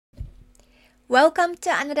Welcome to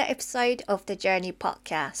another episode of the Journey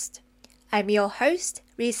Podcast. I'm your host,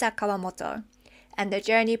 Risa Kawamoto, and the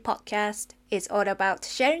Journey Podcast is all about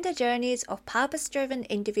sharing the journeys of purpose-driven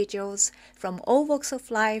individuals from all walks of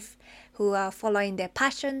life who are following their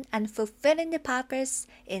passion and fulfilling the purpose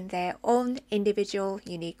in their own individual,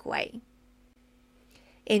 unique way.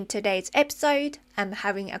 In today's episode, I'm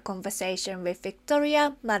having a conversation with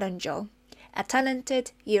Victoria Maranjo, a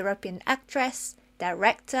talented European actress,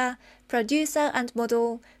 director, producer and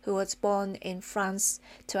model who was born in France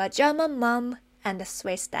to a German mom and a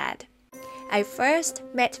Swiss dad. I first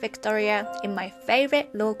met Victoria in my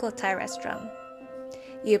favorite local Thai restaurant.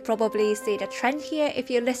 You probably see the trend here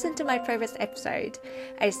if you listen to my previous episode.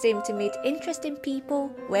 I seem to meet interesting people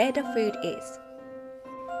where the food is.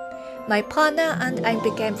 My partner and I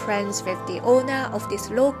became friends with the owner of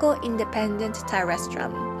this local independent Thai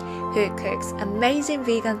restaurant, who cooks amazing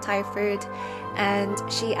vegan Thai food, and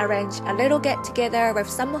she arranged a little get-together with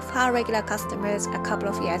some of her regular customers a couple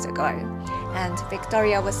of years ago, and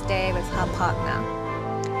Victoria was there with her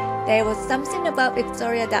partner. There was something about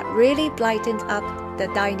Victoria that really brightened up the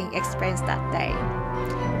dining experience that day.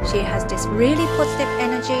 She has this really positive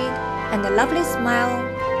energy and a lovely smile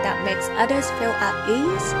that makes others feel at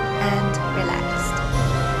ease and relaxed.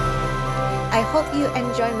 I hope you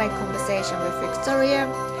enjoy my conversation with Victoria.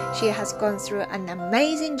 She has gone through an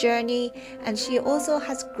amazing journey, and she also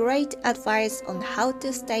has great advice on how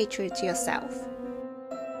to stay true to yourself.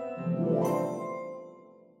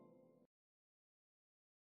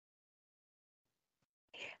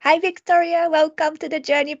 Hi, Victoria. Welcome to the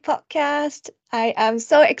Journey Podcast. I am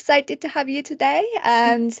so excited to have you today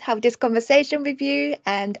and have this conversation with you,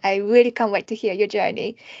 and I really can't wait to hear your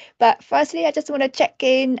journey. But firstly, I just want to check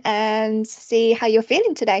in and see how you're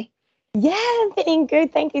feeling today. Yeah, I'm feeling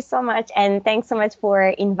good. Thank you so much. And thanks so much for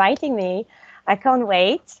inviting me. I can't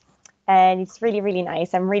wait. And it's really, really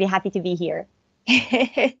nice. I'm really happy to be here.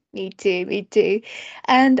 Me too.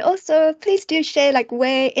 And also, please do share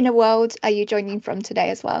where in the world are you joining from today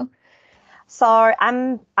as well? So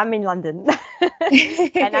I'm in London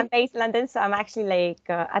and I'm based in London. So I'm actually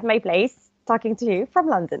at my place talking to you from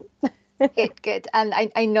London. Good. And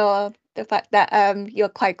I know the fact that you're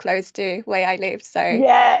quite close to where I live, so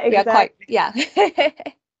Yeah, we are quite exactly.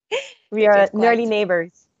 We which are is nearly quite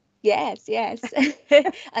neighbors. yes.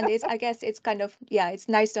 And I guess it's kind of it's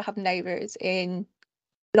nice to have neighbors in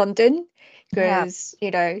London Yeah, because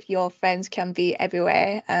your friends can be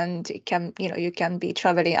everywhere, and it can you can be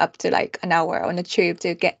traveling up to an hour on a tube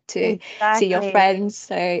to get to see your exactly. friends,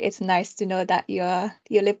 so it's nice to know that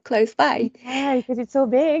you live close by. Yeah, because it's so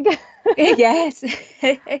big. Yes.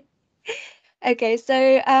 Okay, so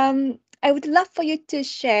I would love for you to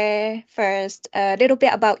share first a little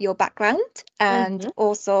bit about your background and Mhm.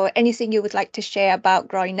 also anything you would like to share about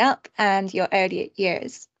growing up and your early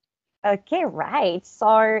years. Okay, right.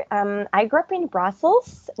 So I grew up in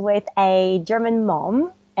Brussels with a German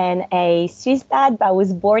mom and a Swiss dad, but I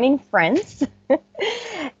was born in France.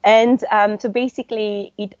 And so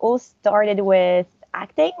basically, it all started with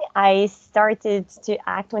acting. I started to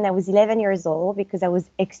act when I was 11 years old because I was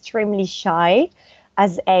extremely shy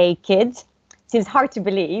as a kid. Seems hard to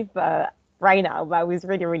believe right now, but I was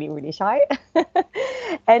really, really, really shy.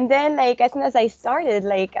 And then, as soon as I started,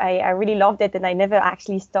 I really loved it, and I never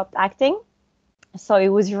actually stopped acting. So it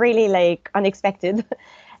was really unexpected.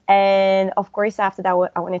 And of course, after that,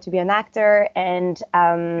 I wanted to be an actor. And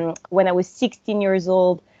when I was 16 years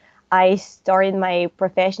old, I started my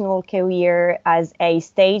professional career as a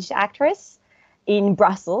stage actress in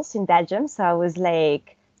Brussels, in Belgium. So I was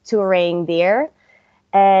touring there.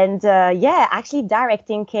 And actually,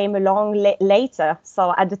 directing came along later.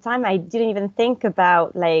 So at the time, I didn't even think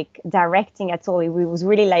about directing at all. It was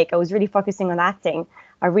really I was really focusing on acting.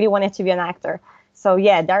 I really wanted to be an actor. So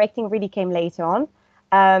yeah, directing really came later on.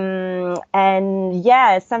 And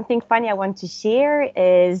yeah, something funny I want to share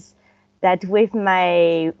is that with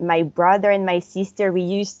my brother and my sister, we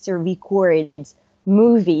used to record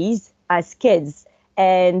movies as kids.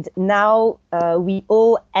 And now we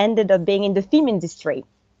all ended up being in the film industry,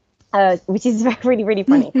 which is really, really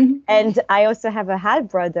funny. And I also have a half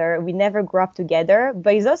brother. We never grew up together,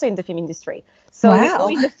 but he's also in the film industry. So we all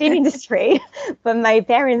Wow. in the film industry, but my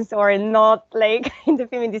parents are not in the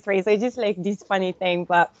film industry. So it's just this funny thing.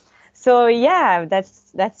 But so yeah,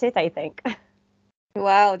 that's it, I think.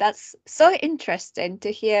 Wow, that's so interesting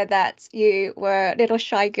to hear that you were a little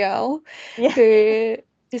shy girl Yeah. who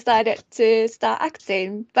decided to start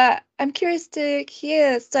acting. But I'm curious to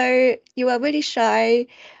hear, so you were really shy,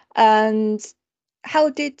 and how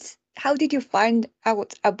did how did you find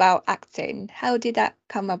out about acting? How did that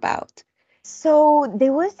come about? So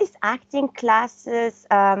there was this acting classes,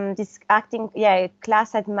 this acting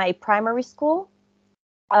class at my primary school,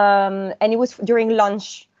 and it was during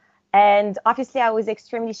lunch. And obviously, I was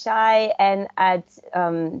extremely shy, and at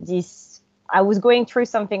this, I was going through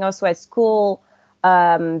something also at school,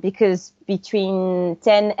 because between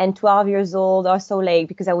 10 and 12 years old, also like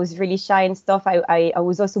because I was really shy and stuff, I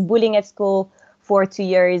was also bullying at school for 2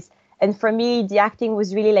 years. And for me, the acting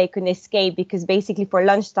was really like an escape, because basically for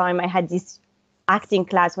lunchtime, I had this acting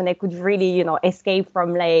class when I could really, escape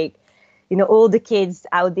from like, all the kids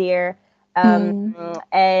out there. Um, Mm.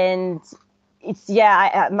 and it's,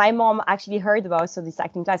 my mom actually heard about so this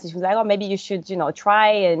acting class. She was like, oh, maybe you should, try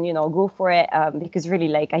and, go for it. Because really,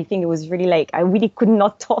 like, I think it was really like, I really could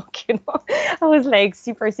not talk, I was like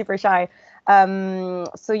super, super shy.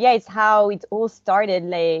 So yeah, it's how it all started.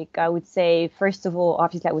 Like, I would say, first of all,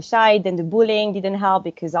 obviously I was shy, then the bullying didn't help,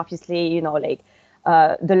 because obviously, like,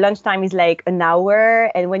 the lunchtime is like an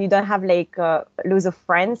hour, and when you don't have like loads of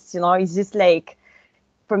friends, it's just like,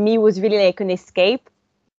 for me, it was really like an escape.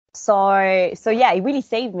 So yeah, it really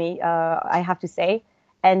saved me, I have to say.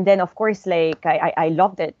 And then of course, like, I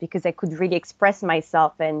loved it because I could really express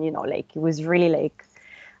myself, and like, it was really like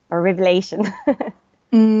a revelation.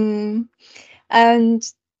 Mm.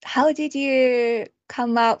 And how did you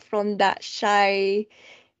come out from that shy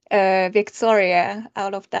Victoria,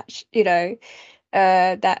 out of that,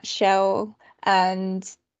 that shell,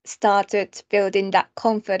 and started building that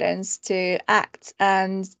confidence to act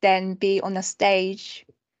and then be on a stage?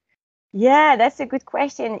 Yeah, that's a good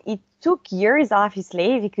question. It took years,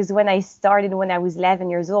 obviously, because when I started when I was 11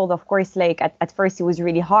 years old, of course, like at first it was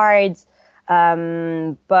really hard.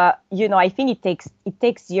 But I think it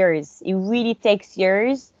takes years. It really takes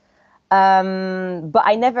years. But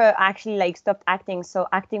I never actually like stopped acting. So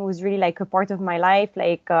acting was really like a part of my life.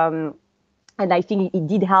 Like, and I think it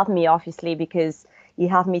did help me, obviously, because it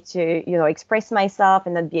helped me to, express myself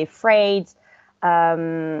and not be afraid.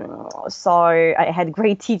 So I had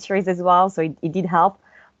great teachers as well, so it did help.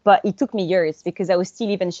 But it took me years, because I was still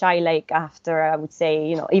even shy. Like, after, I would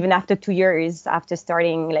say, even after 2 years after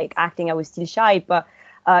starting like acting, I was still shy. But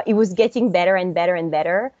it was getting better and better and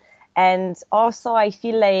better. And also, I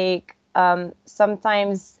feel like,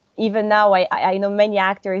 sometimes, even now, I know many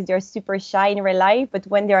actors, they're super shy in real life, but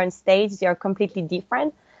when they're on stage, they're completely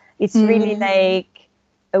different. It's really Mm. like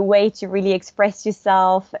a way to really express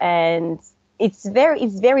yourself. And it's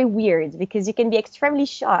very weird, because you can be extremely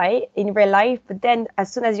shy in real life, but then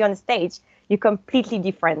as soon as you're on stage, you're completely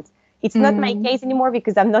different. It's not my Mm. case anymore,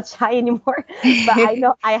 because I'm not shy anymore. But I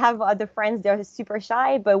know I have other friends, they're super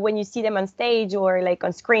shy, but when you see them on stage or like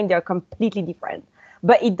on screen, they're completely different.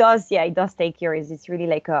 But it does take years. It's really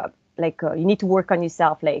like you need to work on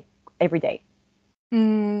yourself like every day.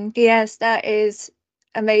 Yes, that is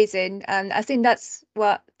amazing. And I think that's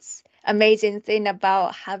what's amazing thing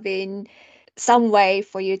about having some way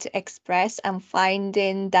for you to express and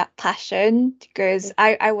finding that passion, because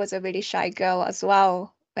I was a really shy girl as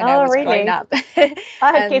well when I Oh, was growing really? up.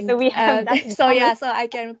 Okay, so And we have that in so common. yeah, so I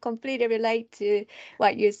can completely relate to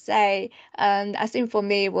what you say. And I think for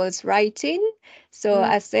me it was writing. So Mm,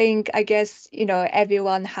 I think, I guess,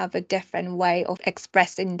 everyone have a different way of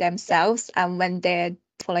expressing themselves. And when they're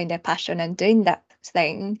following their passion and doing that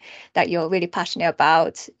thing that you're really passionate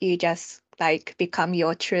about, you just like become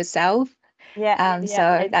your true self. yeah, yeah, So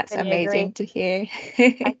I that's totally agree. amazing to hear.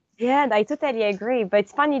 Yeah, I totally agree. But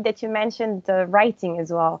it's funny that you mentioned the writing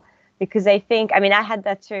as well, because I think, I mean, I had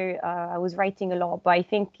that too. I was writing a lot, but I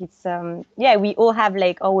think it's, yeah, we all have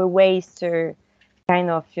like our ways to kind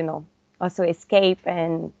of, also escape.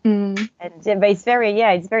 And yeah, but it's very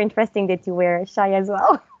interesting that you were shy as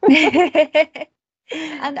well.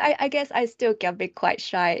 And I guess I still can be quite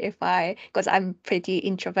shy because I'm pretty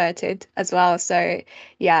introverted as well. So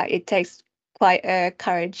yeah, it takes quite a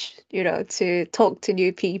courage, to talk to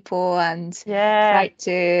new people and Yeah. try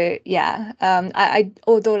to, yeah.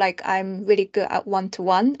 Although like I'm really good at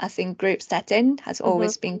one-to-one, I think group setting has Hmm.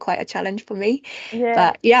 always been quite a challenge for me. Yeah.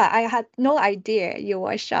 But yeah, I had no idea you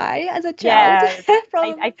were shy as a child Yeah. I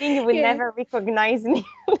from, think you would yeah. never recognize me.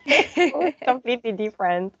 Like, it was completely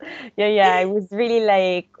different. Yeah, yeah. It was really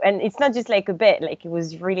like, and it's not just like a bit, like, it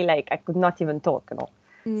was really like I could not even talk.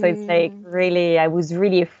 So it's like Mm, really, I was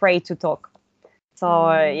really afraid to talk.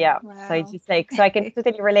 So yeah. So it's wow. just like, so I can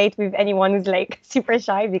totally relate with anyone who's like super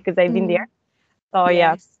shy, because I've been there. Mm, So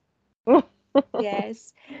yeah. yes,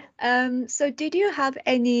 yes. So did you have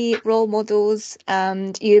any role models?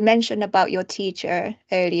 You mentioned about your teacher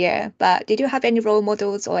earlier, but did you have any role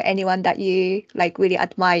models or anyone that you like really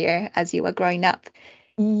admire as you were growing up?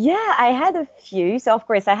 Yeah, I had a few. So of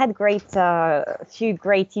course, I had few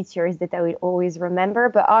great teachers that I will always remember.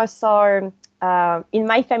 But also, in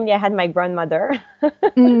my family, I had my grandmother. I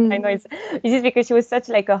Mm. know it's just because she was such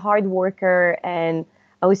like a hard worker, and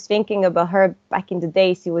I was thinking about her back in the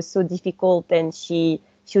days. It was so difficult, and she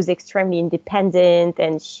was extremely independent,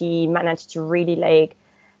 and she managed to really like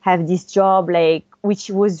have this job like which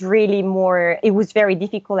was really more. It was very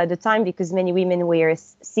difficult at the time because many women were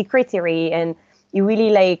secretary, and it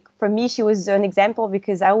really like for me she was an example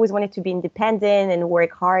because I always wanted to be independent and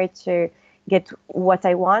work hard to get what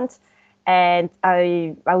I want, and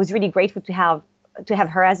I was really grateful to have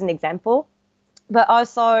her as an example. But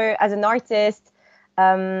also as an artist,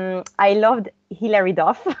 I loved Hilary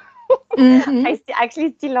Duff. Hmm.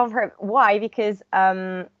 Actually still love her. Why? Because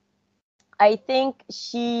I think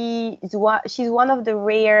she's one of the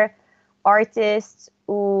rare artists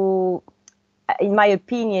who, in my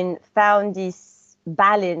opinion, found this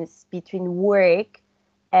balance between work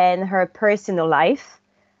and her personal life,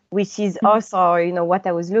 which is also, what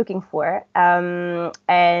I was looking for.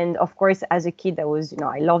 And of course, as a kid,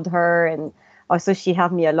 I loved her, and also she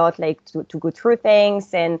helped me a lot, like to go through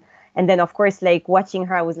things, and then of course, like watching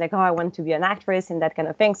her, I was like, oh, I want to be an actress and that kind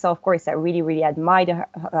of thing. So of course, I really, really admired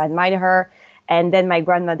her, and then my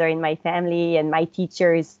grandmother in my family and my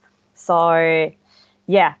teachers. So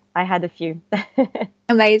yeah, I had a few.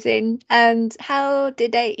 Amazing. And how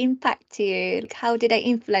did they impact you? How did they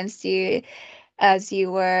influence you as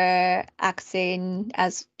you were acting,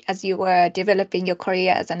 as you were developing your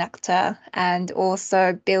career as an actor, and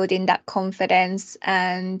also building that confidence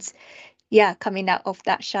and yeah, coming out of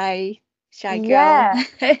that shy girl? Yeah,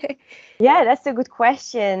 yeah, that's a good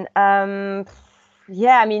question.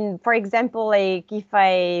 Yeah, I mean, for example, like if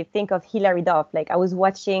I think of Hilary Duff, like I was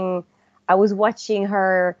watching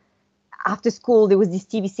her after school. There was this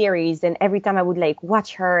TV series, and every time I would like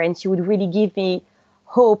watch her, and she would really give me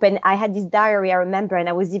hope. And I had this diary, I remember, and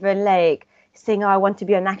I was even like saying, "Oh, I want to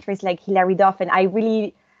be an actress like Hilary Duff." And I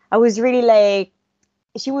was really like,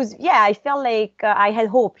 she was, yeah, I felt like I had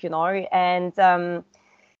hope, and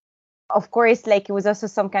of course, like it was also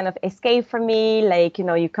some kind of escape for me. Like,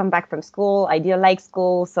 you come back from school. I didn't like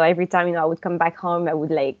school. So every time, I would come back home, I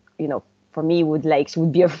would like, for me, would like, she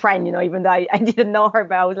would be a friend, even though I didn't know her,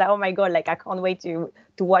 but I was like, oh my God, like I can't wait to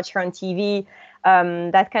watch her on TV,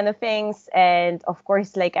 that kind of things. And of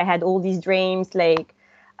course, like I had all these dreams, like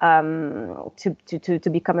to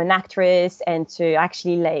become an actress and to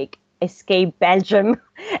actually like escape Belgium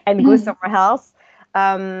and go somewhere else,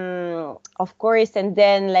 of course. And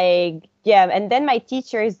then like, yeah, and then my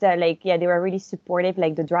teachers, like, yeah, they were really supportive,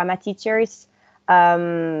 like the drama teachers,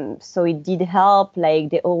 so it did help, like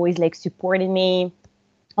they always like supported me.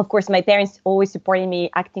 Of course, my parents always supported me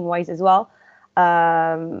acting wise as well,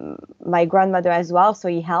 my grandmother as well, so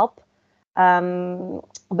he helped.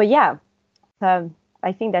 But yeah,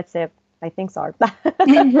 I think that's it. I think so.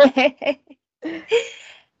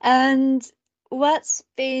 And what's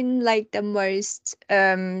been like the most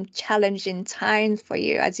challenging time for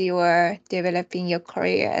you as you were developing your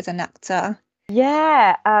career as an actor?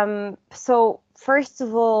 Yeah. So first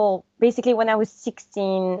of all, basically when I was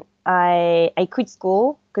 16, I quit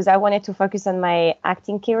school because I wanted to focus on my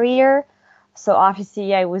acting career. So obviously,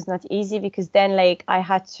 yeah, it was not easy because then like I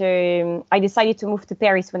decided to move to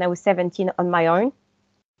Paris when I was 17 on my own.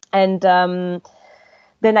 And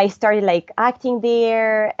then I started like acting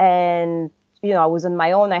there, and I was on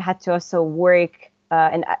my own. I had to also work.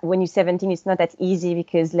 And when you're 17, it's not that easy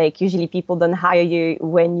because like usually people don't hire you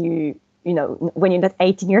when you're not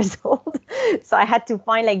 18 years old. So I had to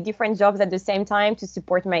find like different jobs at the same time to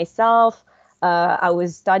support myself. I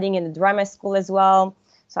was studying in the drama school as well.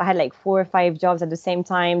 So I had like 4 or 5 jobs at the same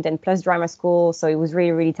time, then plus drama school. So it was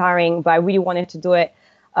really, really tiring, but I really wanted to do it.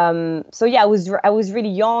 So yeah, I was really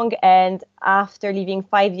young, and after living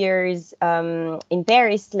 5 years in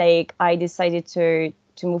Paris, like I decided to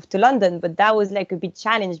move to London. But that was like a big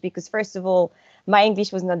challenge because first of all, my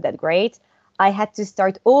English was not that great. I had to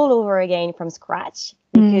start all over again from scratch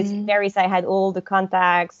because in Mm. Paris I had all the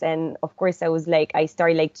contacts, and of course I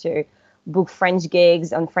started like to book French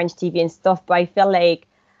gigs on French TV and stuff. But I felt like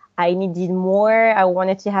I needed more. I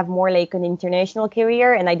wanted to have more like an international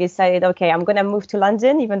career, and I decided, okay, I'm gonna move to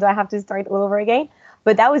London, even though I have to start all over again.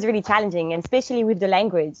 But that was really challenging, and especially with the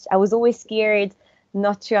language. I was always scared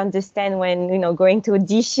not to understand when going to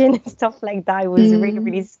audition and stuff like that. It was really, Mm.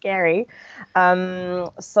 really scary.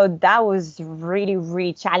 So that was really,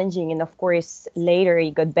 really challenging, and of course later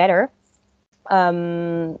it got better.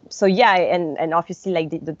 So yeah, and obviously like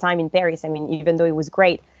the time in Paris, I mean, even though it was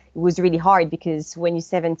great, it was really hard because when you're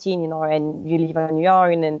 17, and you live on your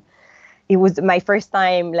own, and it was my first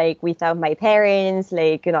time like without my parents.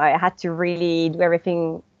 Like, you know, I had to really do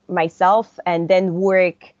everything myself and then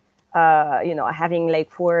work, you know, having like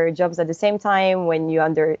 4 jobs at the same time. When you're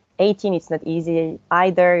under 18, it's not easy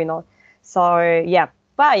either, you know. So yeah,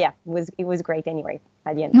 but yeah, it was great anyway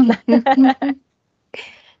at the end.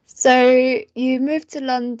 So you moved to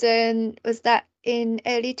London, was that in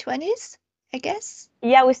early 20s, I guess?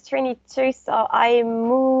 Yeah, I was 22, so I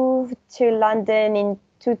moved to London in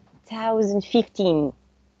 2015.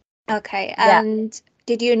 Okay, Yeah. and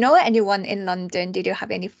did you know anyone in London? Did you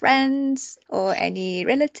have any friends or any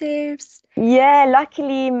relatives? Yeah,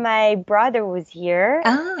 luckily my brother was here,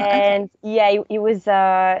 Ah, okay. and yeah, he was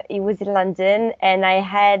in London, and I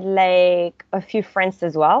had like a few friends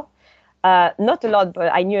as well. Not a lot,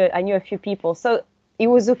 but I knew a few people. So it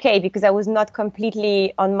was okay because I was not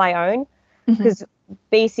completely on my own. Mhm. Because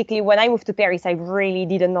basically when I moved to Paris, I really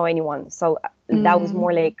didn't know anyone. So that was Mm,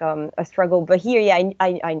 more like a struggle. But here, yeah,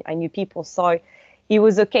 I knew people. So it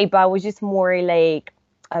was okay. But I was just more like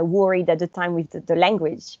worried at the time with the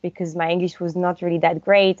language because my English was not really that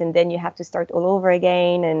great. And then you have to start all over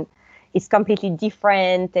again. And it's completely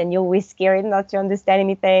different. And you're always scared not to understand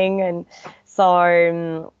anything. And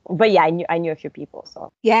so, but yeah, I knew a few people.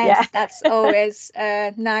 So yeah. yes, that's always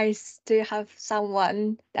nice to have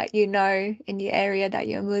someone that you know in the area that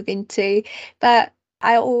you're moving to. But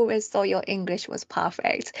I always thought your English was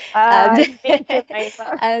perfect. And Thank you very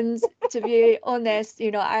much. and to be honest,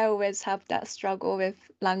 I always have that struggle with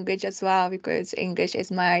language as well because English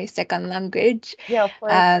is my second language. Yeah, of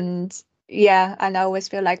course. And yeah, and I always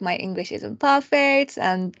feel like my English isn't perfect.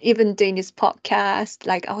 And even doing this podcast,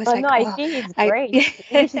 like I was Oh no, like, I oh, think it's I great. The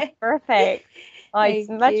English is perfect. Oh, thank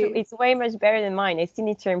you. it's way much better than mine. I still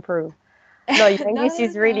need to improve. No, your English No,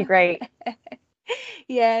 is really no. great.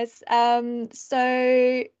 Yes.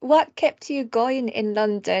 So what kept you going in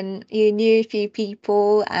London? You knew a few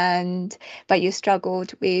people but you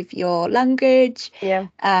struggled with your language Yeah.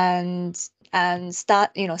 and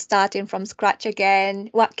starting from scratch again.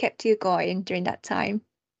 What kept you going during that time?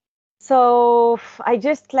 So I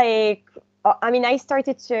just like, I mean, I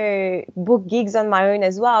started to book gigs on my own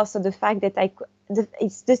as well. So the fact that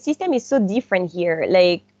the system is so different here.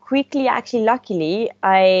 Like quickly, actually, luckily,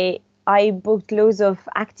 I booked loads of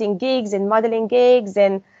acting gigs and modeling gigs,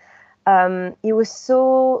 and it was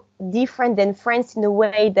so different than France in a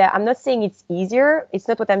way that I'm not saying it's easier. It's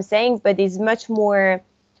not what I'm saying, but there's much more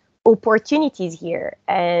opportunities here.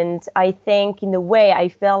 And I think in a way I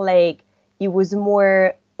felt like it was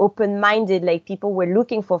more open-minded, like people were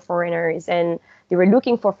looking for foreigners and they were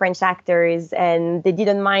looking for French actors and they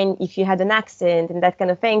didn't mind if you had an accent and that kind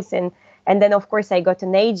of things. And then of course I got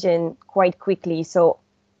an agent quite quickly. So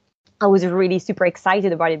I was really super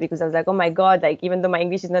excited about it because I was like, oh my God, like even though my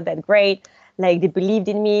English is not that great, like they believed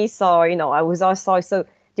in me. So, I was also, so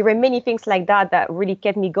there were many things like that that really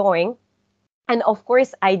kept me going. And of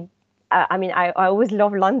course, I mean, I always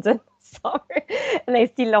love London, so, and I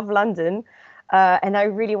still love London. And I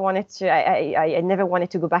really wanted to, I never wanted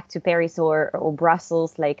to go back to Paris or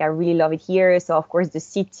Brussels. Like, I really love it here. So, of course, the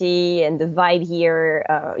city and the vibe here,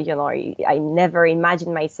 I never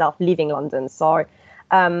imagined myself leaving London. So,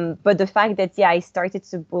 but the fact that, yeah, I started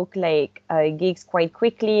to book like gigs quite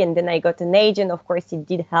quickly and then I got an agent, of course, it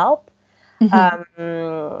did help. Mhm.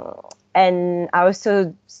 Um, and I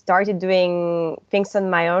also started doing things on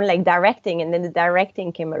my own, like directing, and then the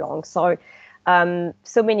directing came along. So,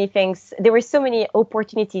 so many things. There were so many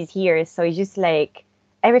opportunities here. So it's just like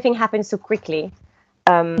everything happened so quickly.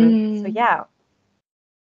 So Mm, yeah.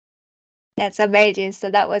 that's amazing. So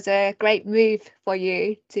that was a great move for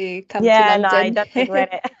you to come to Yeah, no, I London. don't regret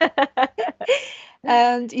it.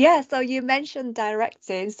 And yeah, so you mentioned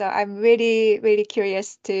directing, so I'm really, really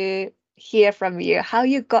curious to hear from you how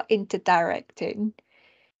you got into directing.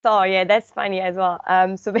 So yeah, that's funny as well.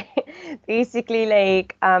 So basically,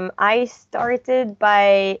 like, I started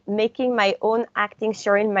by making my own acting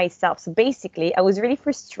showing myself. So basically, I was really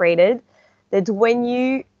frustrated that when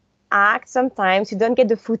you act, sometimes you don't get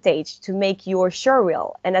the footage to make your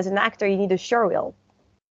showreel, and as an actor, you need a showreel.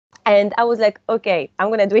 And I was like, okay, I'm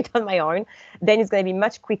gonna do it on my own. Then it's gonna be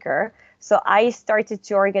much quicker. So I started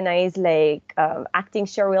to organize like acting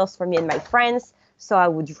showreels for me and my friends. So I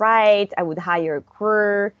would write, I would hire a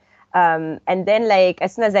crew. And then like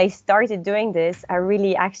as soon as I started doing this, I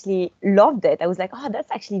really actually loved it. I was like, oh,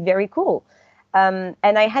 that's actually very cool. And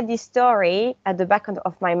I had this story at the back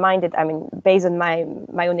of my mind that, I mean, based on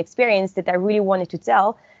my own experience that I really wanted to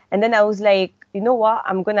tell. And then I was like, you know what?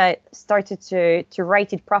 I'm gonna start to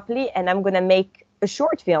write it properly, and I'm gonna make a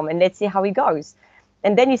short film, and let's see how it goes.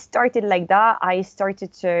 And then it started like that. I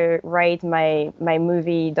started to write my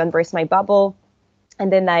movie, Don't Burst My Bubble.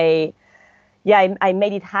 And then I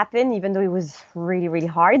made it happen, even though it was really, really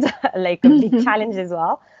hard, like a big challenge as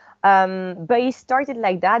well. But it started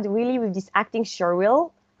like that, really, with this acting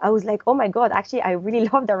showreel. I was like, oh my God, actually, I really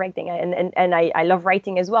love directing, and I love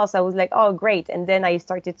writing as well. So I was like, oh, great. And then I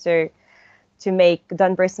started to make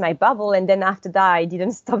Don't Burst My Bubble. And then after that, I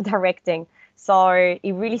didn't stop directing. So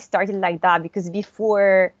it really started like that, because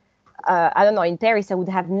before, I don't know, in Paris, I would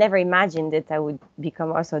have never imagined that I would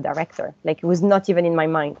become also a director. Like, it was not even in my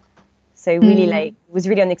mind. So it really, like, it was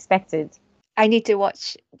really unexpected. I need to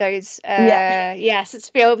watch those Yeah. yes, it's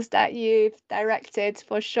films that you've directed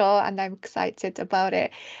for sure, and I'm excited about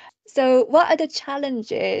it. So what are the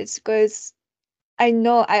challenges? Because I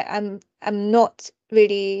know I'm not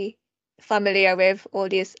really familiar with all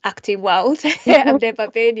this acting world. I've never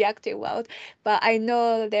been in the acting world, but I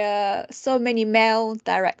know there are so many male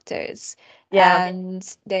directors, Yeah. and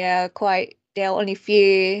there are only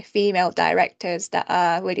few female directors that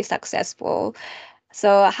are really successful.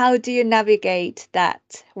 So how do you navigate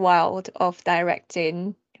that world of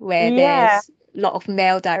directing where Yeah. there's a lot of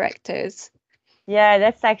male directors? Yeah,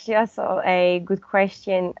 that's actually also a good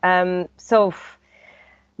question. Now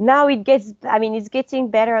I mean, it's getting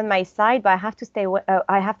better on my side, but I have to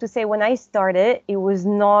say, when I started, it was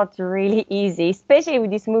not really easy, especially with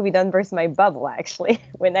this movie, Don't Burst My Bubble, actually,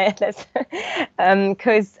 when I, that's,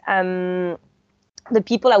 because, the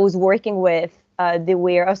people I was working with, they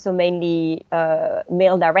were also mainly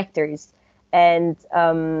male directors. And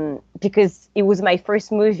because it was my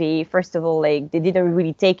first movie, first of all, like, they didn't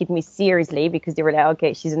really take me seriously, because they were like,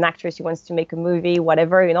 okay, she's an actress, she wants to make a movie,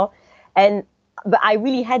 whatever, you know. And but I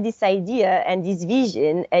really had this idea and this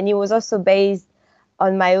vision, and it was also based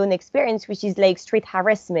on my own experience, which is like street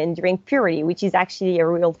harassment during puberty, which is actually a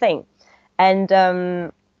real thing. And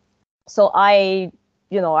so I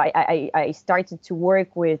started to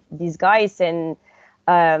work with these guys, and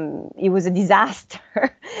it was a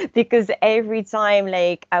disaster because every time,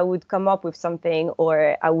 like, I would come up with something,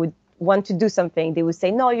 or I would want to do something, they would say,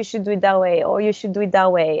 no, you should do it that way, or you should do it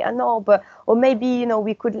that way. And no, but, or maybe,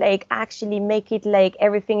 we could, like, actually make it like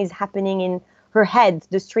everything is happening in her head.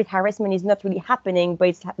 The street harassment is not really happening, but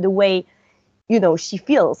it's the way, she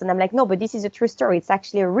feels. And I'm like, no, but this is a true story. It's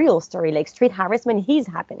actually a real story. Like, street harassment is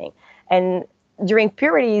happening. And during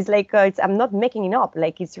puberty is like, I'm not making it up.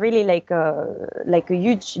 Like, it's really like a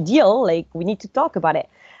huge deal. Like, we need to talk about it.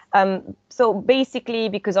 So basically,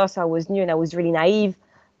 because also I was new and I was really naive,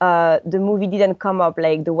 the movie didn't come up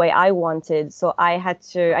like the way I wanted. So I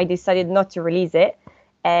decided not to release it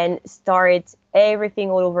and start everything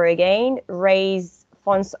all over again, raise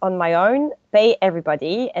funds on my own, pay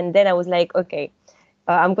everybody. And then I was like, okay,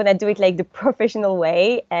 I'm going to do it like the professional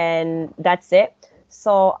way. And that's it.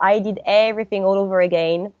 So I did everything all over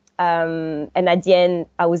again. And at the end,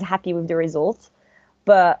 I was happy with the results.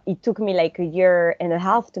 But it took me like a year and a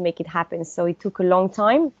half to make it happen. So it took a long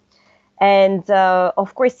time. And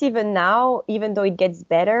of course, even now, even though it gets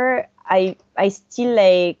better, I still,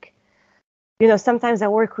 like, sometimes I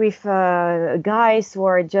work with guys who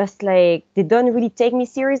are just like, they don't really take me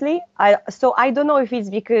seriously. So I don't know if it's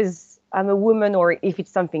because I'm a woman or if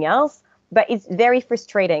it's something else, but it's very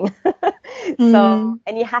frustrating. So, Mm.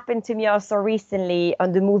 and it happened to me also recently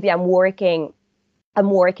on the movie I'm working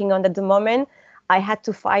on at the moment. I had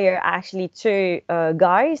to fire actually two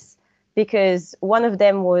guys, because one of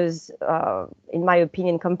them was, in my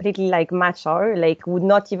opinion, completely like macho, like would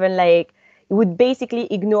not even like, would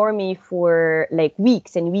basically ignore me for like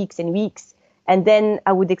weeks and weeks and weeks. And then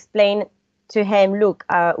I would explain to him, look,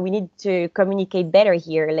 we need to communicate better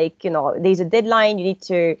here. Like, there's a deadline, you need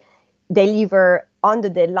to deliver on the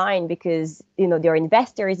deadline, because, there are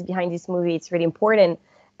investors behind this movie. It's really important.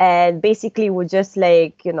 And basically would just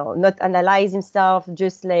like, not analyze himself,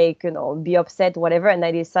 just like, be upset, whatever. And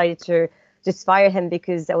I decided to just fire him,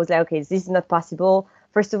 because I was like, okay, this is not possible.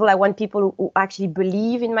 First of all, I want people who actually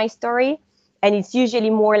believe in my story. And it's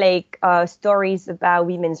usually more like stories about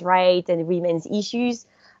women's rights and women's issues.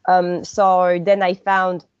 So then I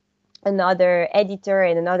found another editor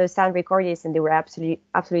and another sound recordist, and they were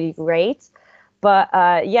absolutely great. But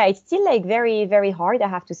yeah, it's still like very, very hard, I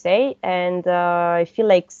have to say. And I feel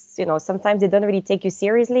like, sometimes they don't really take you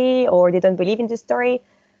seriously, or they don't believe in the story.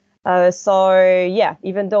 So yeah,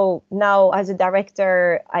 even though now as a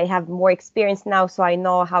director, I have more experience now, so I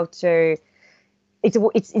know how to.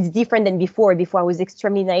 It's different than before. Before I was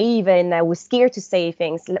extremely naive and I was scared to say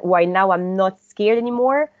things. While now I'm not scared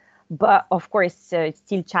anymore. But of course, it's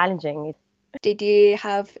still challenging. Did you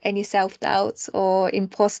have any self-doubts or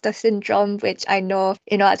imposter syndrome, which I know,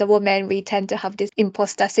 as a woman, we tend to have this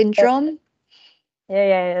imposter syndrome?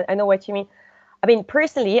 Yeah, I know what you mean. I mean,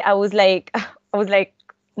 personally, I was like, I was like,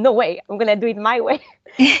 no way, I'm gonna do it my way.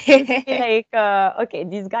 I was really like, okay,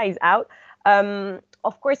 this guy is out.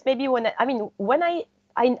 Of course, maybe when I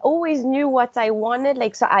always knew what I wanted.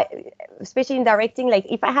 Like, so especially in directing, like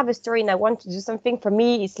if I have a story and I want to do something, for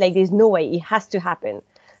me, it's like there's no way it has to happen.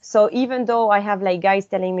 So even though I have like guys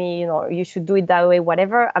telling me, you should do it that way,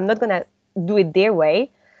 whatever, I'm not gonna do it their way.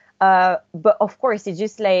 But of course, it's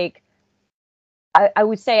just like I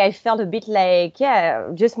would say I felt a bit like, yeah,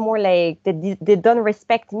 just more like they don't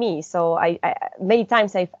respect me. So I many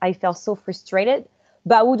times I felt so frustrated.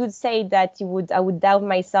 But I would say that I would doubt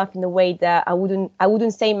myself in a way that I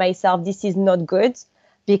wouldn't say myself this is not good,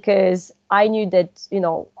 because I knew that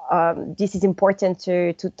this is important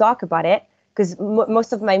to talk about it, because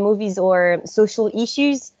most of my movies are social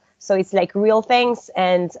issues, so it's like real things.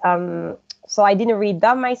 And so I didn't really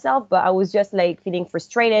doubt myself, but I was just like feeling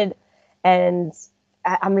frustrated. And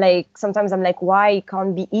I'm like, sometimes I'm like, why it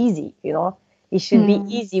can't be easy? It should be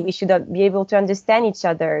easy. We should be able to understand each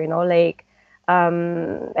other, like,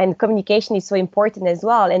 and communication is so important as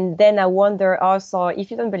well. And then I wonder also,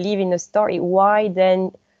 if you don't believe in a story, why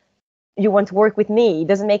then you want to work with me? It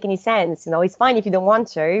doesn't make any sense. It's fine if you don't want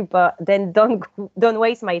to, but then don't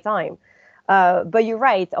waste my time. But you're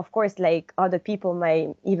right. Of course, like other people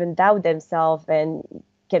might even doubt themselves and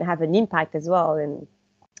can have an impact as well. And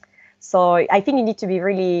so I think you need to be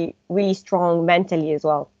really, really strong mentally as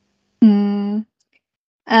well. Mm.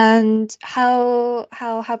 And how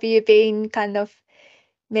have you been kind of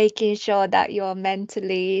making sure that you're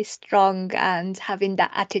mentally strong and having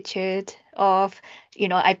that attitude of,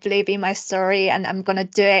 I believe in my story and I'm gonna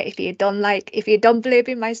do it. If you don't believe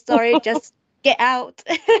in my story, just get out.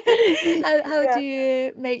 How do Yeah.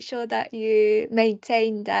 you make sure that you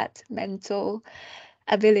maintain that mental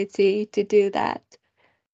ability to do that?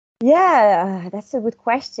 Yeah, that's a good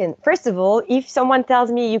question. First of all, if someone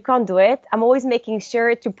tells me you can't do it, I'm always making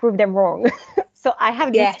sure to prove them wrong. So I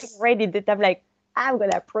have this thing Yes. ready that I'm like, I'm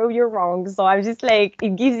gonna prove you wrong. So I'm just like,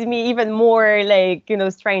 it gives me even more like,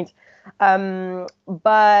 strange.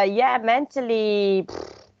 But yeah, mentally,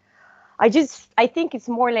 I think it's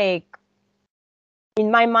more like,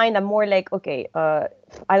 in my mind, I'm more like, okay,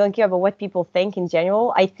 I don't care about what people think in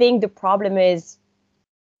general. I think the problem is,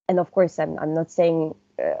 and of course, I'm not saying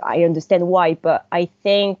I understand why, but I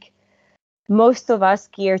think most of us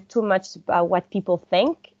care too much about what people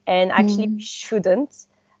think, and actually we Mm. shouldn't.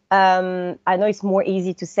 I know it's more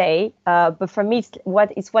easy to say, but for me,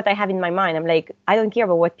 it's what I have in my mind. I'm like, I don't care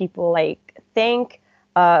about what people like think.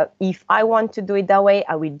 If I want to do it that way,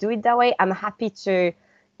 I will do it that way. I'm happy to,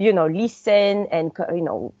 listen and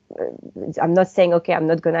I'm not saying, okay, I'm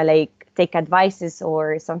not gonna like take advices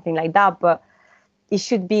or something like that, but it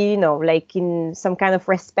should be, like in some kind of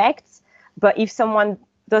respect. But if someone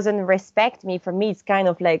doesn't respect me, for me, it's kind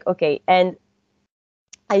of like, okay. And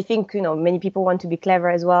I think, many people want to be clever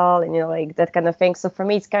as well, and, like that kind of thing. So for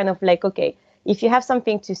me, it's kind of like, okay, if you have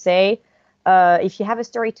something to say, if you have a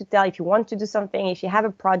story to tell, if you want to do something, if you have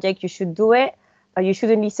a project, you should do it. You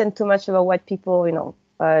shouldn't listen too much about what people,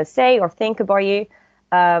 say or think about you.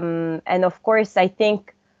 And of course, I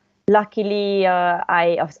think luckily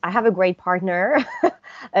I have a great partner.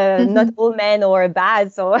 Not Mhm. all men are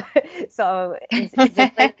bad, so so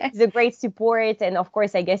it's a great support. And of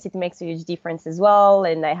course, I guess it makes a huge difference as well.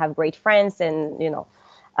 And I have great friends, and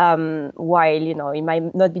while it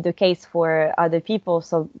might not be the case for other people,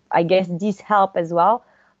 so I guess this help as well.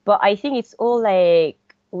 But I think it's all like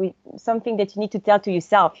something that you need to tell to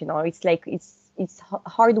yourself. It's like it's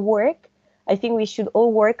hard work. I think we should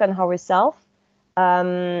all work on ourselves,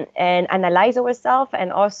 and analyze ourselves,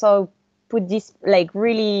 and also put this like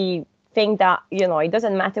really think that it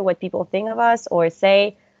doesn't matter what people think of us or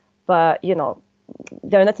say, but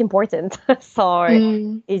they're not important. So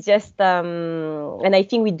Mm. it's just and I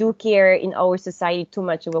think we do care in our society too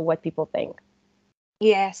much about what people think.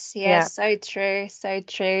 Yes, Yeah. yes, so true, so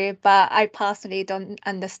true. But I personally don't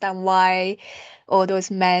understand why all those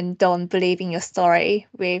men don't believe in your story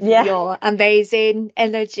with Yeah. your amazing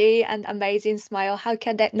energy and amazing smile. How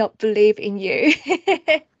can they not believe in you?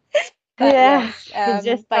 But Yeah, yes, it's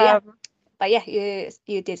just but yeah,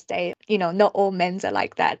 you did say, not all men are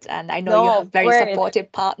like that, and I know you no, have of very course.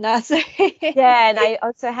 supportive partners. Yeah, and I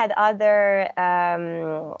also had other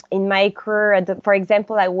in my career. For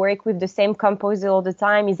example, I work with the same composer all the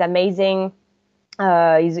time. He's amazing.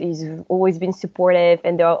 He's always been supportive,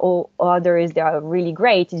 and there are all others that are really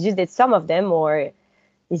great. It's just that some of them are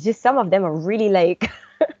really like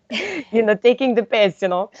taking the piss,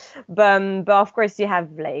 but of course you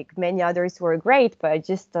have like many others who are great, but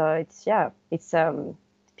just it's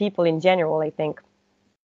people in general, I think.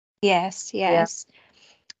 Yes, Yeah. yes.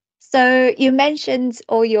 So you mentioned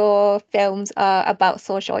all your films are about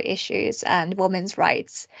social issues and women's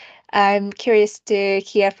rights. I'm curious to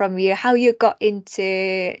hear from you how you got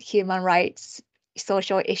into human rights,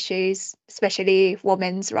 social issues, especially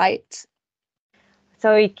women's rights.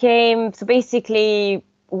 So basically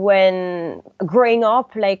when growing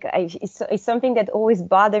up, like it's something that always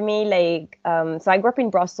bothered me. Like, so I grew up in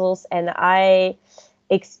Brussels and I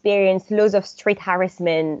experienced loads of street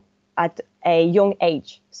harassment at a young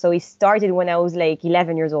age. So it started when I was like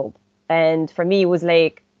 11 years old. And for me, it was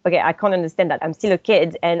like, okay, I can't understand that. I'm still a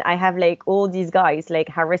kid and I have like all these guys like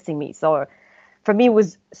harassing me. So for me, it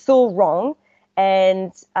was so wrong.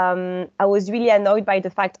 And I was really annoyed by the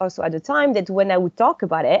fact also at the time that when I would talk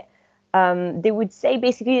about it, they would say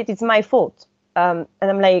basically that it's my fault. And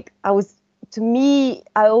I'm like, to me,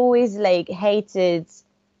 I always like hated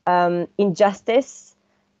injustice.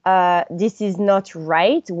 This is not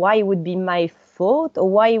right. Why it would be my fault, or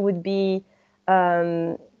why it would be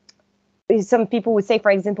um, some people would say, for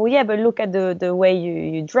example, yeah, but look at the way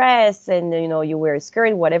you dress and you wear a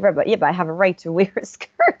skirt, whatever. But yeah, but I have a right to wear a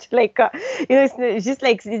skirt. Like it's just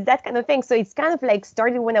like it's that kind of thing. So it's kind of like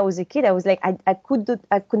started when I was a kid. I was like, I could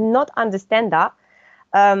not understand that.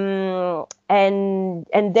 And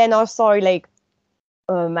then also like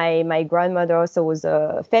my grandmother also was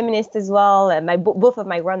a feminist as well, and both of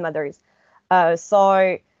my grandmothers.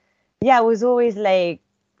 So yeah, I was always like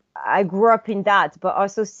I grew up in that, but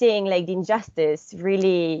also seeing like the injustice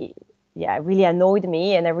really, yeah, really annoyed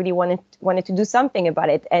me, and I really wanted to do something about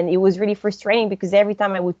it. And it was really frustrating because every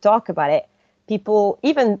time I would talk about it, people,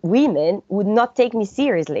 even women, would not take me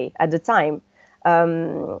seriously at the time.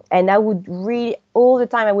 And I would really all the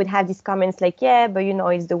time I would have these comments like, yeah, but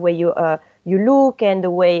it's the way you look and the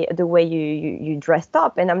way you dressed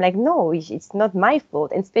up, and I'm like, no, it's not my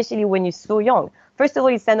fault, and especially when you're so young. First of all,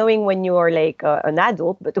 it's annoying when you are like an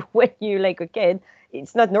adult, but when you're like a kid,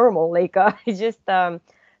 it's not normal. Like it's just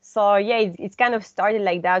so yeah, it's kind of started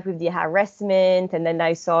like that with the harassment, and then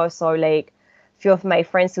I saw like a few of my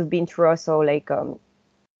friends who've been through also like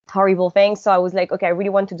horrible things. So I was like, okay, I really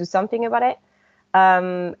want to do something about it.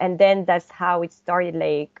 And then that's how it started.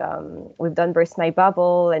 Like we've done Burst My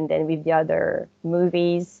Bubble, and then with the other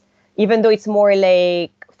movies, even though it's more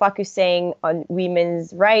like focusing on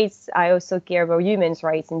women's rights, I also care about human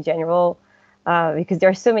rights in general, because there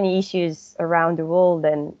are so many issues around the world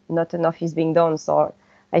and not enough is being done. So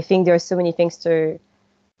I think there are so many things to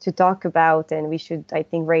talk about, and we should, I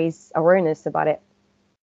think, raise awareness about it.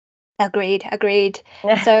 Agreed, agreed.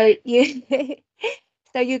 So you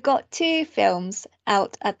so you got two films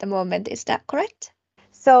out at the moment, is that correct?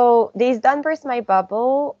 So there's Don't Burst My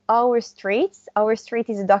Bubble, Our Streets. Our Street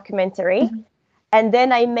is a documentary. Mhm. And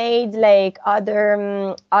then I made like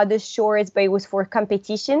other shorts, but it was for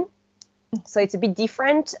competition. So it's a bit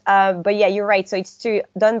different. But yeah, you're right. So it's two,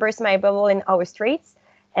 Don't Burst My Bubble and Our Streets.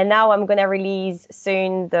 And now I'm gonna release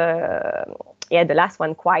soon the last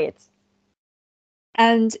one, Quiet.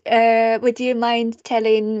 And would you mind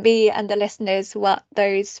telling me and the listeners what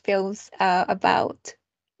those films are about?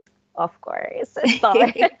 Of course. So,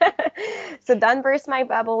 so Don't Burst My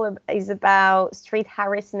Bubble is about street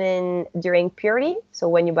harassment during puberty. So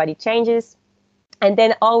when your body changes. And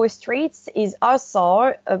then Our Streets is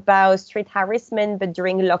also about street harassment, but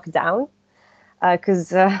during lockdown.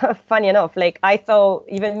 Because funny enough, like I thought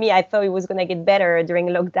it was going to get better during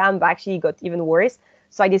lockdown, but actually it got even worse.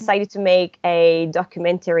 So I decided to make a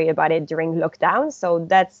documentary about it during lockdown. So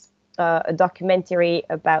that's a documentary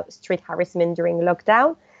about street harassment during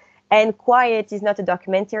lockdown. And Quiet is not a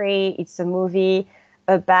documentary, it's a movie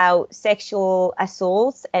about sexual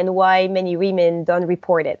assaults and why many women don't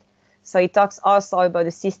report it. So it talks also about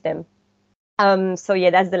the system. So yeah,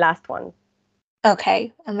 that's the last one.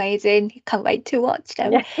 Okay, amazing. Can't wait to watch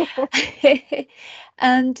them. Yeah.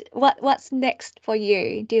 And what's next for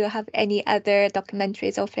you? Do you have any other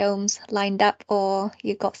documentaries or films lined up, or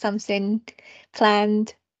you got something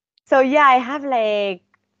planned? So yeah, I have like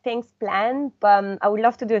things planned, but I would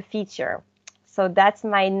love to do a feature. So that's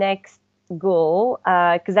my next goal.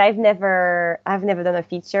 Because I've never done a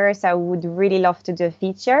feature, so I would really love to do a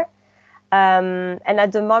feature. And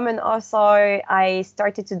at the moment also, I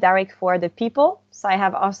started to direct for other people. So I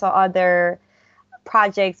have also other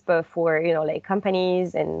projects, but for like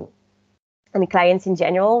companies and clients in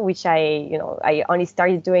general, which I only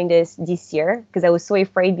started doing this year because I was so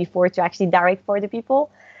afraid before to actually direct for the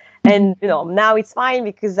people. And now it's fine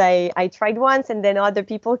because I tried once and then other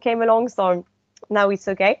people came along. So Now it's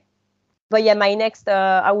okay. But yeah, my next,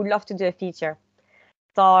 I would love to do a feature.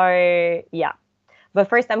 So yeah, but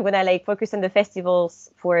first I'm gonna like focus on the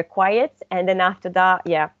festivals for Quiet, and then after that,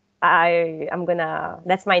 yeah, I'm gonna.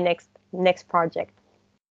 That's my next project.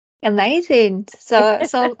 Amazing. So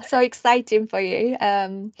exciting for you.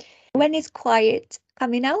 When is Quiet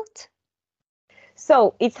coming out?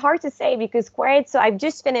 So it's hard to say because Quiet. So I've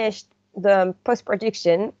just finished the post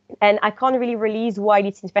production, and I can't really release while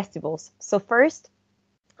it's in festivals. So first,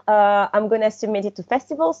 I'm gonna submit it to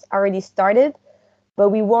festivals. I already started, but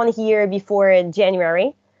we won't hear before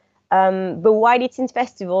January. But while it's in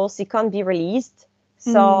festivals, it can't be released.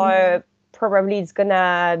 So probably it's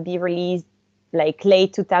gonna be released like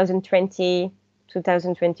late 2020,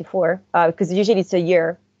 2024, because usually it's a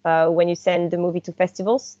year when you send the movie to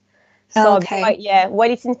festivals. So Okay. yeah, while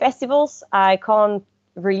it's in festivals, I can't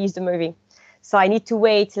release the movie. So I need to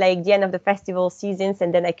wait like the end of the festival seasons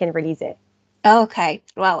and then I can release it. Okay.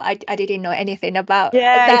 Well, I didn't know anything about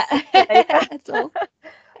Yeah, that like, at all.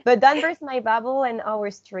 but Don't Burst My Bubble and Our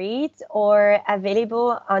Street are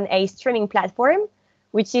available on a streaming platform,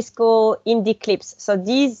 which is called Indie Clips. So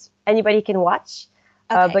these anybody can watch.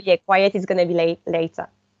 Okay. But yeah, Quiet is gonna be later.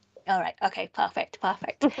 All right. Okay. Perfect.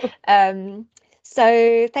 Perfect. Um,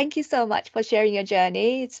 so thank you so much for sharing your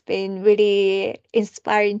journey. It's been really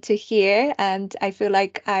inspiring to hear, and I feel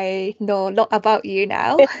like I know a lot about you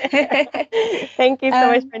now. Thank you so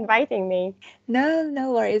much Um, for inviting me. no,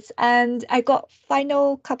 no worries. And I got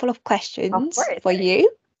final couple of Of questions course. for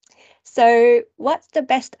you. So, what's the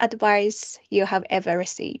best advice you have ever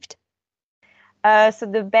received? So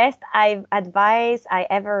the best advice I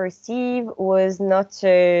ever received was not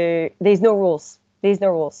to. There's no rules. There's no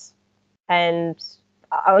rules. And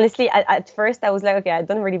honestly, at first I was like, okay, I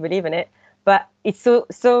don't really believe in it, but it's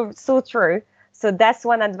so true. So that's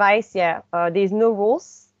one advice. Yeah, there's no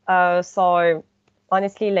rules. So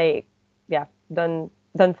honestly, like, yeah, don't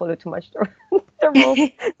follow too much the rules,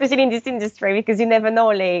 especially in this industry because you never know.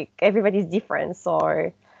 Like everybody's different.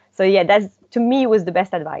 So yeah, that's to me was the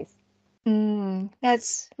best advice.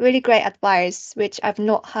 That's really great advice, which I've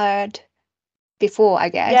not heard before, I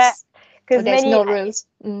Yeah, guess. So because there's many no rules.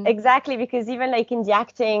 exactly, because even like in the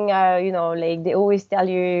acting, like they always tell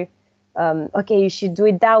you, okay, you should do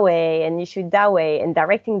it that way and you should that way, and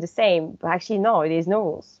directing the same. But actually, no, there's no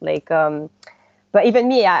rules. Like, but even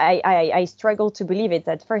me, I struggled to believe it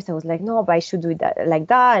at first. I was like, no, but I should do it like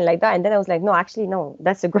that, and then I was like, no, actually, no,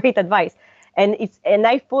 that's a great advice, and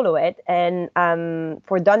I follow it. And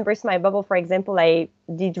for Don't Burst My Bubble, for example, I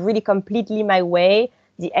did really completely my way.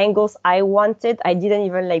 The angles I wanted, I didn't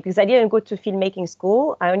even like because I didn't go to filmmaking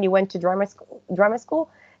school. I only went to drama school,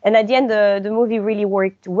 and at the end, the movie really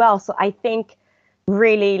worked well. So I think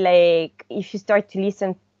really like if you start to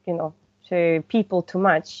listen, to people too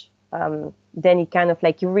much, then it kind of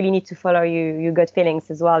like you really need to follow your gut feelings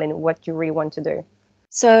as well in what you really want to do.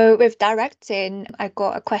 So with directing, I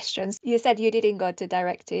got a question. You said you didn't go to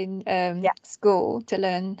directing Yeah. school to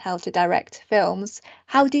learn how to direct films.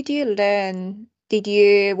 How did you learn? Did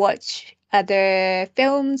you watch other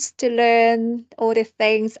films to learn all the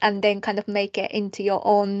things and then kind of make it into your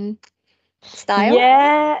own style?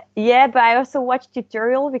 Yeah, but I also watched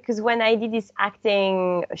tutorial because when I did this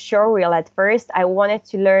acting showreel at first, I wanted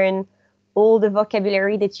to learn all the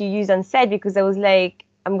vocabulary that you use on set because I was like,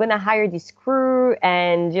 I'm gonna hire this crew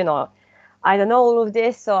and I don't know all of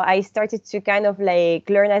this. So I started to kind of like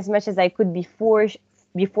learn as much as I could before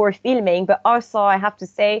filming. But also I have to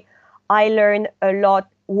say, I learned a lot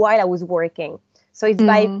while I was working. So it's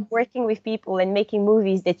by Mm. working with people and making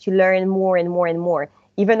movies that you learn more and more and more.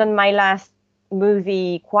 Even on my last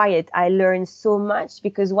movie Quiet, I learned so much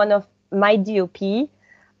because one of my DOP,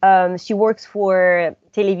 she works for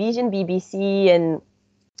television, BBC, and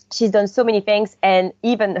she's done so many things. And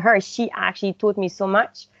even her, she actually taught me so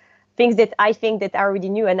much things that I think that I already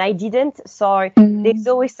knew and I didn't. So there's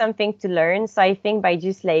always something to learn. So I think by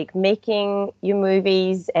just like making your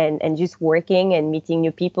movies and just working and meeting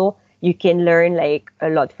new people, you can learn like a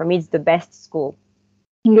lot. For me, it's the best school.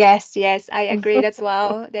 Yes, yes, I agree as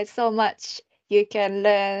well. There's so much you can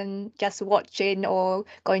learn just watching or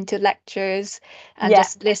going to lectures and Yeah,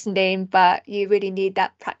 just listening, but you really need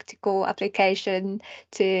that practical application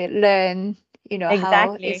to learn,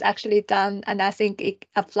 how it's exactly. actually done. And I think it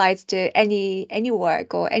applies to any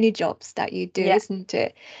work or any jobs that you do, Yeah, isn't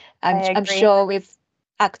it? I I'm agree. sure with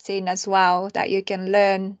acting as well that you can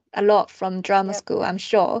learn a lot from drama Yeah. school, I'm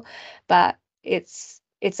sure, but it's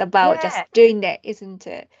about just Yeah, doing it, isn't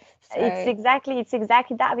it? So, it's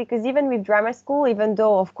exactly that because even with drama school, even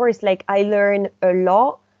though of course like I learn a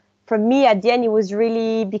lot, for me, at the end, it was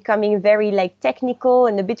really becoming very like technical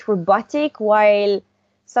and a bit robotic, while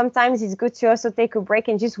sometimes it's good to also take a break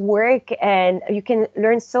and just work, and you can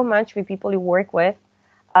learn so much with people you work with.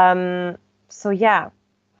 So yeah.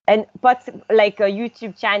 But like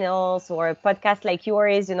YouTube channels or podcasts like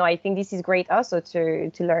yours, I think this is great also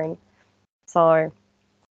to learn. So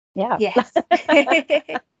yeah. Yes.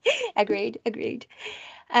 Agreed.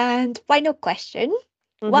 And final question.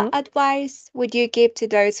 What Mm-hmm. advice would you give to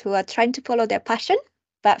those who are trying to follow their passion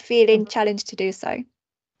but feeling challenged to do so?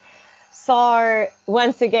 So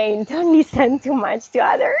once again, don't listen too much to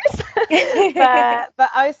others, but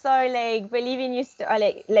also like believe in your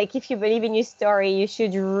like if you believe in your story, you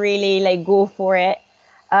should really like go for it.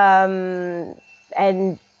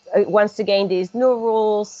 And once again, there's no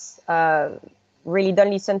rules. Really,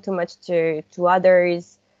 don't listen too much to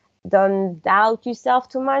others. Don't doubt yourself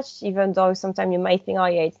too much, even though sometimes you might think, oh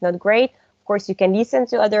yeah, it's not great. Of course, you can listen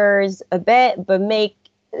to others a bit, but make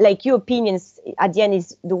like your opinions at the end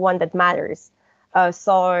is the one that matters.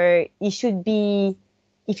 So it should be,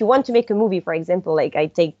 if you want to make a movie, for example, like I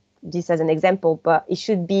take this as an example, but it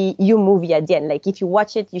should be your movie at the end. Like if you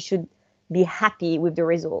watch it, you should be happy with the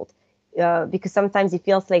result. Because sometimes it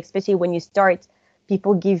feels like, especially when you start,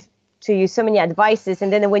 people give to you so many advices,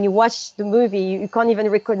 and then when you watch the movie, you can't even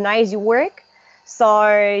recognize your work. So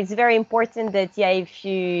it's very important that, yeah, if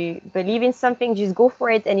you believe in something, just go for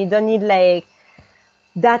it, and you don't need like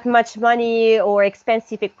that much money or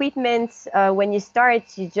expensive equipment when you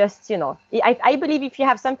start. You just, I believe if you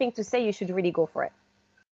have something to say, you should really go for it.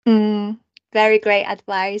 Very great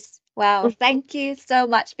advice. Wow. Thank you so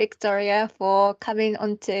much, Victoria, for coming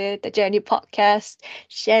onto the Journey podcast,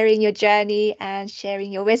 sharing your journey and sharing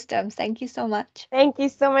your wisdom. Thank you so much. Thank you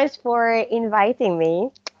so much for inviting me.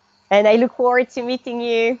 And I look forward to meeting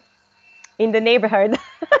you in the neighborhood.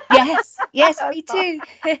 Yes, me too.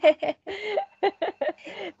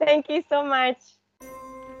 Thank you so much.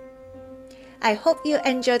 I hope you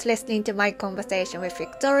enjoyed listening to my conversation with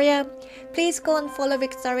Victoria. Please go and follow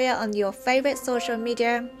Victoria on your favorite social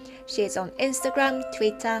media. She is on Instagram,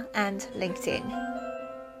 Twitter, and LinkedIn.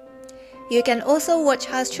 You can also watch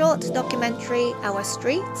her short documentary, Our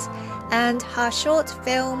Streets, and her short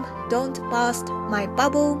film, Don't Burst My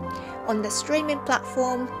Bubble, on the streaming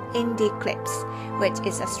platform Indie Clips, which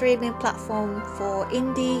is a streaming platform for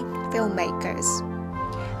indie filmmakers.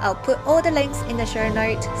 I'll put all the links in the show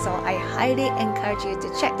notes, so I highly encourage you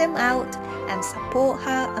to check them out and support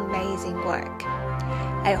her amazing work.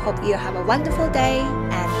 I hope you have a wonderful day,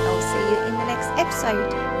 and I'll see you in the next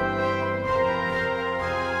episode.